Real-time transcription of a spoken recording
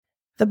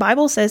The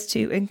Bible says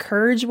to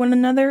encourage one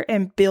another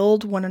and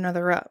build one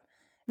another up.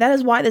 That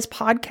is why this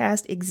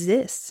podcast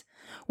exists.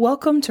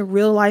 Welcome to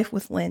Real Life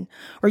with Lynn,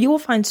 where you will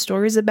find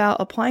stories about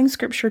applying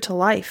scripture to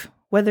life,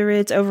 whether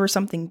it's over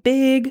something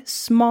big,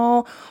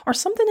 small, or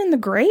something in the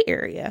gray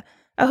area.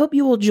 I hope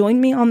you will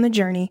join me on the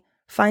journey,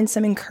 find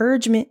some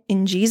encouragement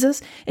in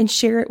Jesus, and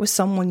share it with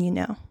someone you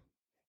know.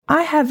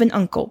 I have an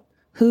uncle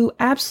who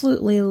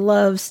absolutely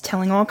loves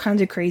telling all kinds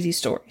of crazy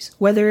stories,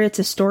 whether it's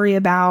a story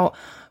about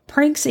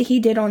pranks that he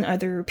did on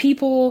other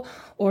people,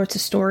 or it's a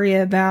story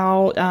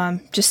about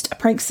just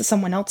pranks that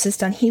someone else has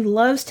done. He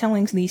loves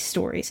telling these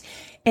stories,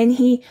 and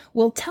he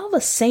will tell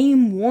the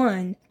same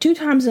one 2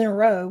 times in a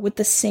row with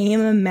the same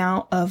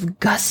amount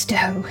of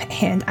gusto,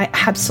 and I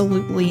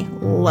absolutely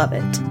love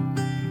it.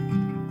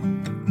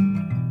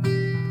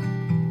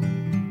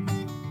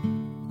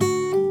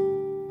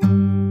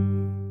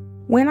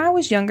 When I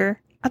was younger,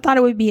 I thought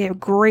it would be a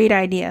great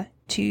idea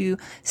to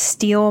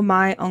steal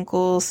my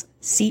uncle's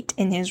seat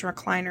in his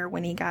recliner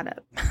when he got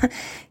up.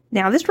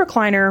 Now, this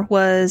recliner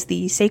was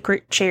the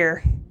sacred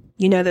chair.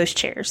 You know those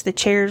chairs, the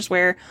chairs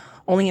where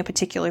only a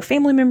particular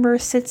family member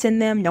sits in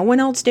them. No one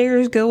else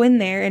dares go in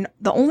there. And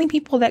the only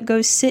people that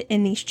go sit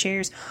in these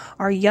chairs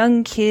are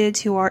young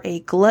kids who are a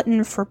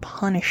glutton for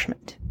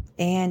punishment.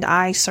 And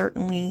I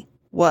certainly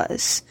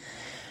was.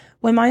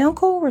 When my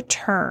uncle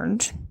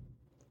returned,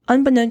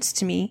 unbeknownst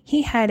to me,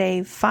 he had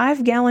a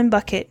 5-gallon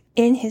bucket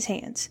in his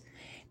hands.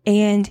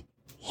 And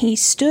he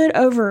stood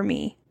over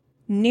me,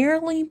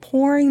 nearly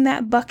pouring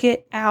that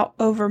bucket out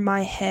over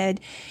my head,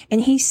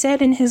 and he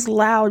said in his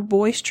loud,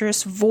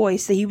 boisterous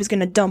voice that he was going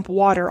to dump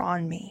water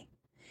on me.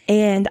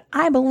 And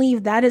I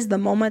believe that is the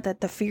moment that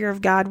the fear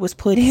of God was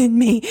put in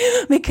me,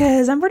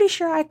 because I'm pretty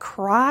sure I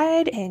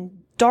cried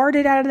and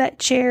darted out of that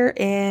chair,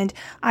 and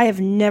I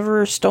have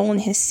never stolen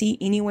his seat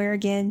anywhere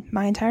again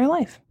my entire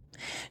life.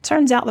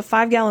 Turns out the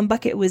 5-gallon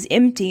bucket was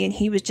empty and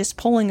he was just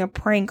pulling a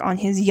prank on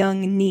his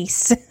young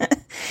niece.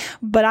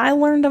 But I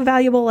learned a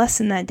valuable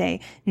lesson that day.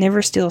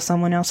 Never steal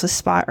someone else's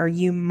spot, or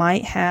you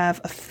might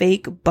have a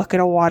fake bucket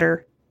of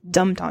water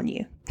dumped on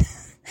you.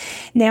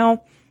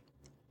 Now,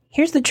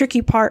 here's the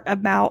tricky part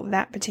about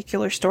that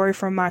particular story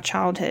from my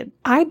childhood.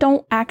 I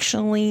don't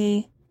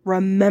actually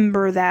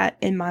remember that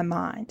in my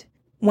mind.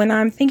 When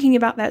I'm thinking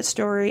about that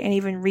story and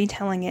even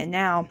retelling it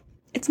now,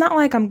 it's not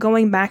like I'm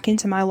going back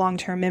into my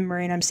long-term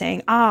memory and I'm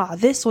saying,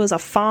 this was a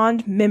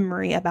fond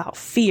memory about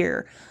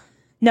fear.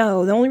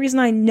 No, the only reason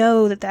I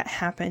know that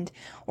happened,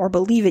 or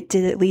believe it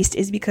did at least,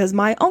 is because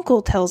my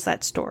uncle tells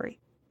that story.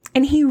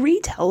 And he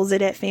retells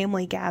it at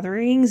family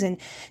gatherings and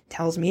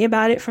tells me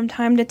about it from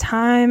time to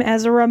time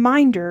as a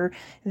reminder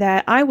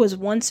that I was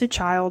once a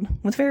child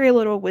with very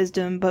little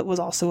wisdom, but was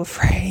also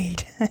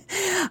afraid.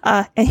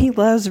 And he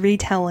loves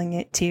retelling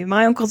it too.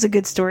 My uncle's a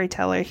good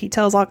storyteller. He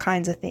tells all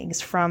kinds of things,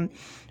 from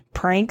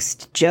pranks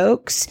to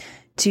jokes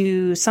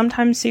to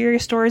sometimes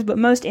serious stories, but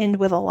most end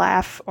with a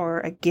laugh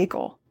or a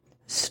giggle.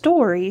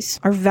 Stories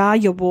are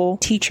valuable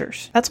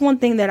teachers. That's one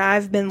thing that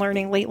I've been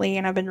learning lately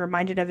and I've been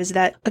reminded of, is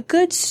that a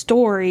good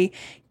story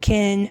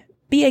can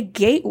be a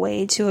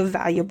gateway to a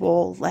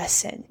valuable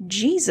lesson.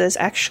 Jesus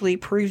actually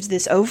proves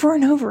this over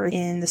and over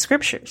in the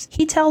scriptures.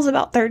 He tells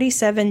about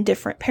 37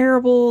 different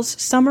parables.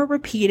 Some are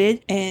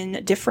repeated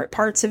in different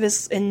parts of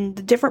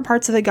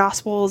the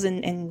gospels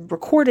and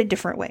recorded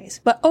different ways.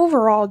 But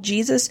overall,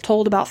 Jesus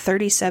told about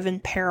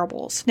 37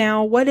 parables.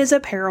 Now, what is a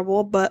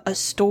parable but a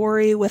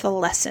story with a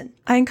lesson?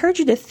 I encourage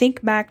you to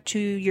think back to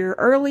your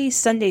early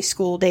Sunday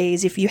school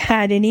days, if you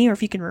had any, or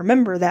if you can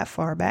remember that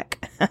far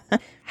back.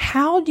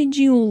 How did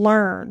you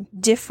learn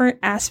different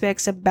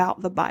aspects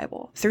about the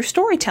Bible? Through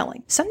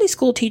storytelling. Sunday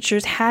school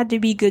teachers had to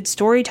be good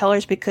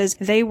storytellers because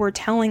they were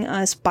telling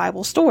us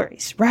Bible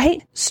stories,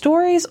 right?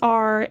 Stories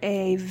are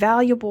a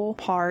valuable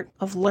part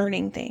of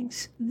learning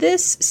things.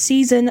 This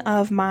season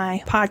of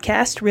my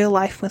podcast, Real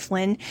Life with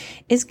Lynn,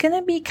 is going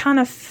to be kind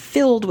of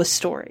filled with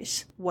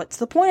stories. What's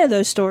the point of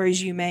those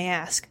stories, you may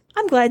ask?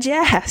 I'm glad you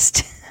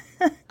asked.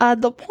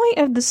 The point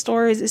of the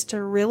stories is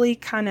to really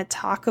kind of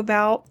talk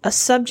about a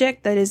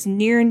subject that is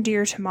near and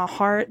dear to my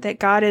heart, that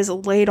God has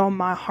laid on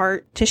my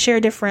heart to share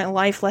different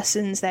life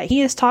lessons that He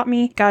has taught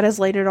me. God has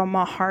laid it on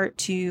my heart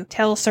to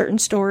tell certain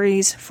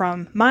stories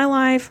from my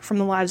life, from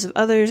the lives of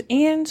others,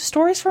 and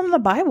stories from the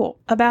Bible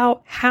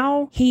about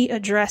how He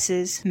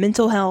addresses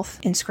mental health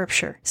in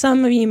Scripture.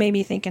 Some of you may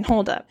be thinking,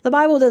 hold up, the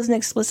Bible doesn't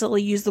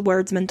explicitly use the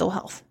words mental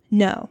health.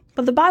 No,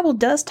 but the Bible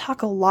does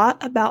talk a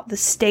lot about the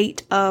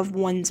state of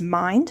one's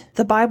mind.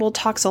 The Bible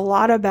talks a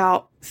lot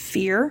about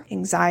fear,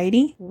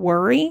 anxiety,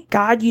 worry.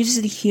 God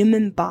uses the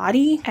human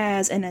body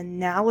as an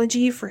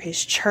analogy for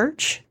His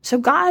church. So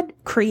God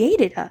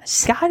created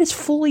us. God is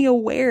fully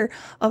aware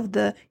of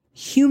the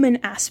human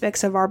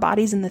aspects of our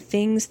bodies and the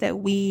things that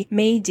we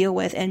may deal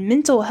with. And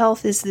mental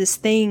health is this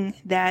thing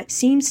that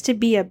seems to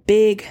be a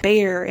big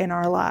bear in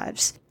our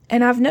lives.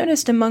 And I've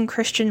noticed among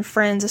Christian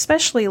friends,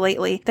 especially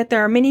lately, that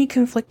there are many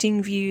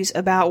conflicting views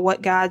about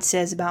what God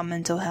says about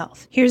mental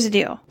health. Here's the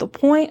deal. The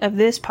point of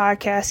this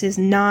podcast is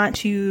not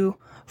to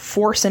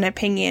force an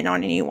opinion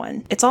on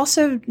anyone. It's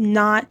also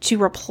not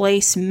to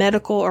replace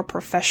medical or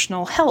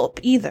professional help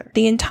either.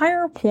 The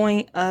entire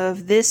point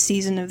of this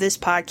season of this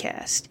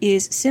podcast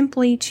is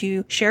simply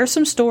to share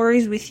some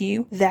stories with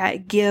you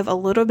that give a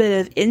little bit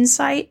of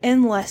insight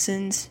and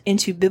lessons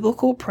into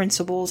biblical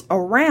principles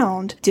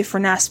around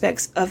different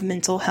aspects of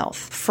mental health,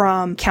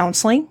 from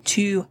counseling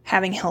to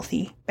having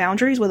healthy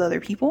boundaries with other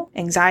people,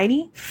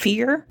 anxiety,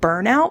 fear,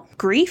 burnout,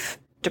 grief,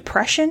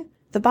 depression.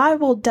 The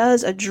Bible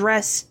does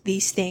address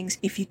these things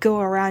if you go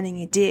around and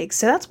you dig.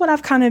 So that's what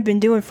I've kind of been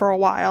doing for a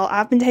while.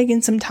 I've been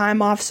taking some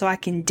time off so I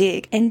can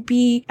dig and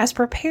be as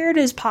prepared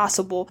as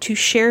possible to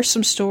share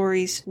some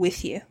stories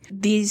with you.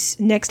 These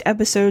next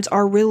episodes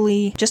are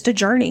really just a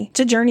journey. It's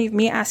a journey of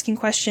me asking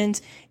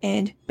questions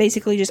and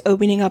basically just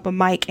opening up a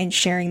mic and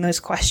sharing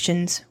those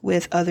questions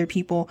with other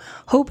people,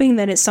 hoping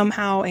that it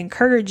somehow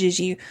encourages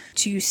you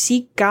to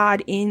seek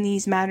God in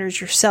these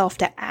matters yourself,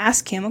 to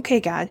ask Him,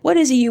 okay, God, what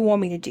is it you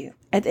want me to do?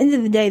 At the end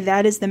of the day,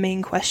 that is the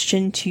main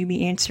question to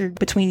be answered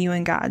between you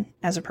and God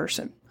as a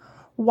person.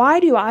 Why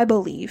do I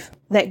believe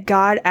that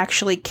God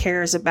actually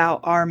cares about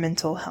our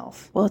mental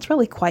health? Well, it's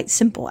really quite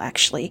simple,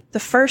 actually. The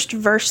first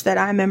verse that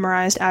I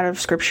memorized out of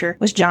Scripture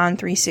was John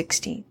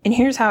 3:16. And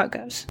here's how it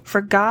goes.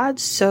 For God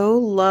so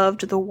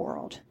loved the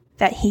world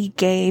that He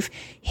gave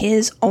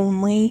His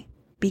only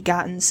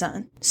begotten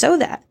Son, so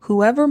that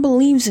whoever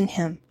believes in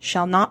Him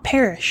shall not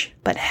perish,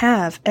 but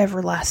have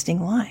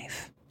everlasting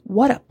life.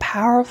 What a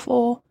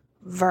powerful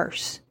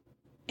verse.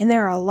 And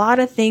there are a lot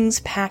of things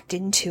packed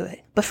into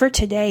it. But for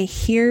today,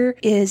 here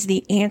is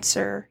the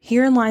answer.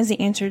 Herein lies the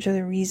answer to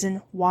the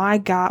reason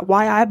why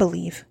I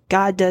believe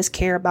God does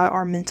care about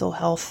our mental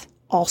health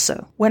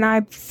also. When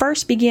I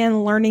first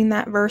began learning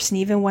that verse, and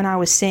even when I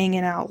was saying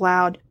it out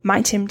loud,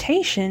 my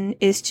temptation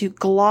is to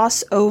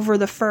gloss over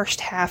the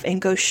first half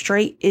and go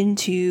straight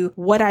into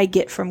what I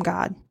get from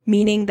God.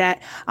 Meaning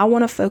that I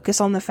want to focus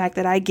on the fact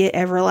that I get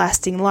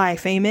everlasting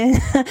life. Amen.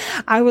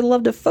 I would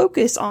love to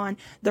focus on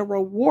the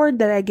reward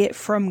that I get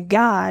from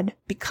God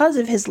because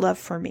of His love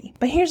for me.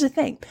 But here's the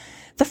thing.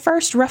 The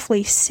first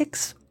roughly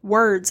 6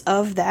 words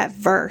of that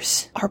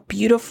verse are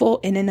beautiful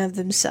in and of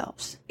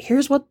themselves.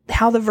 Here's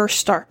how the verse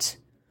starts.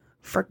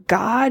 For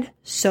God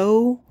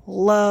so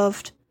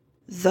loved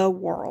the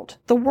world.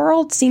 The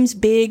world seems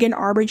big and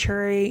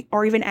arbitrary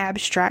or even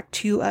abstract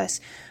to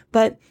us,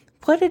 but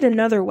put it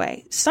another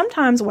way,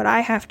 sometimes what I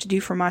have to do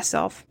for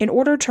myself in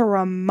order to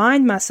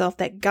remind myself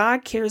that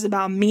God cares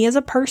about me as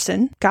a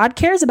person, God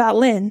cares about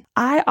Lynn,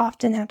 I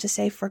often have to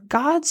say, for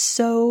God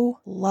so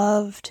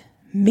loved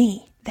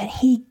me that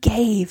He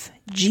gave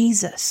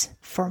Jesus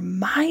for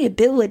my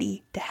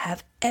ability to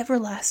have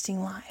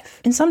everlasting life.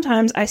 And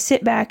sometimes I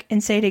sit back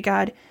and say to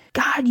God,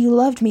 God, you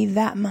loved me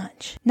that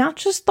much. Not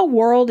just the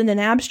world in an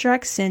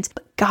abstract sense,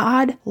 but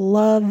God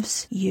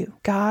loves you.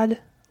 God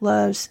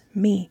loves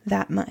me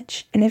that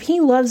much. And if He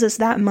loves us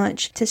that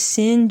much to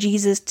send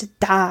Jesus to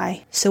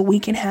die so we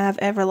can have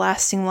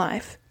everlasting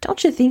life,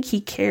 don't you think He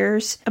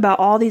cares about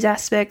all these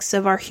aspects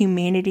of our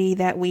humanity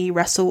that we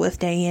wrestle with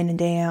day in and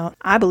day out?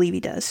 I believe He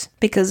does,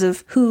 because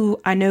of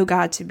who I know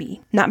God to be.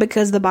 Not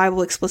because the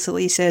Bible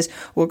explicitly says,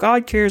 well,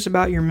 God cares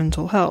about your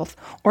mental health,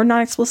 or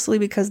not explicitly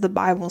because the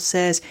Bible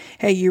says,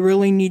 hey, you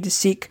really need to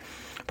seek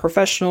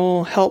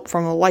professional help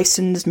from a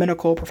licensed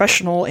medical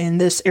professional in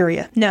this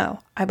area.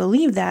 No, I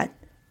believe that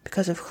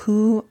because of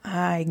who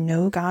I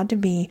know God to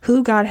be,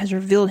 who God has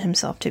revealed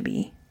Himself to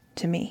be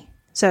to me.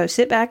 So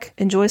sit back,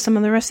 enjoy some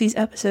of the rest of these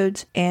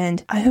episodes,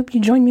 and I hope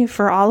you join me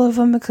for all of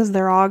them because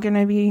they're all going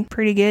to be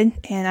pretty good,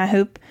 and I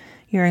hope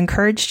you're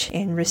encouraged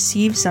and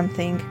receive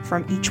something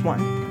from each one.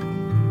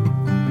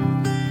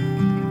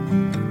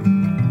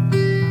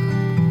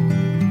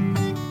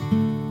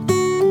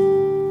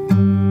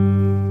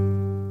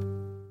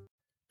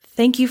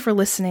 Thank you for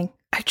listening.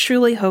 I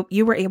truly hope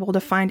you were able to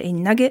find a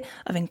nugget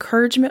of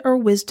encouragement or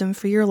wisdom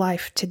for your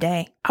life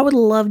today. I would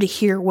love to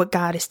hear what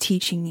God is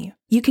teaching you.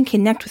 You can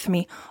connect with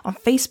me on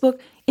Facebook,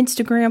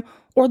 Instagram,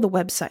 or the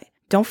website.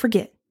 Don't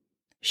forget,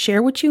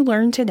 share what you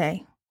learned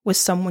today with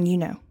someone you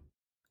know.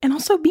 And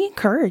also be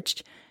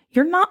encouraged.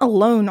 You're not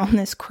alone on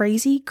this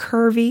crazy,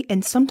 curvy,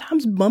 and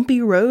sometimes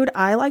bumpy road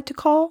I like to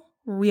call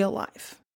real life.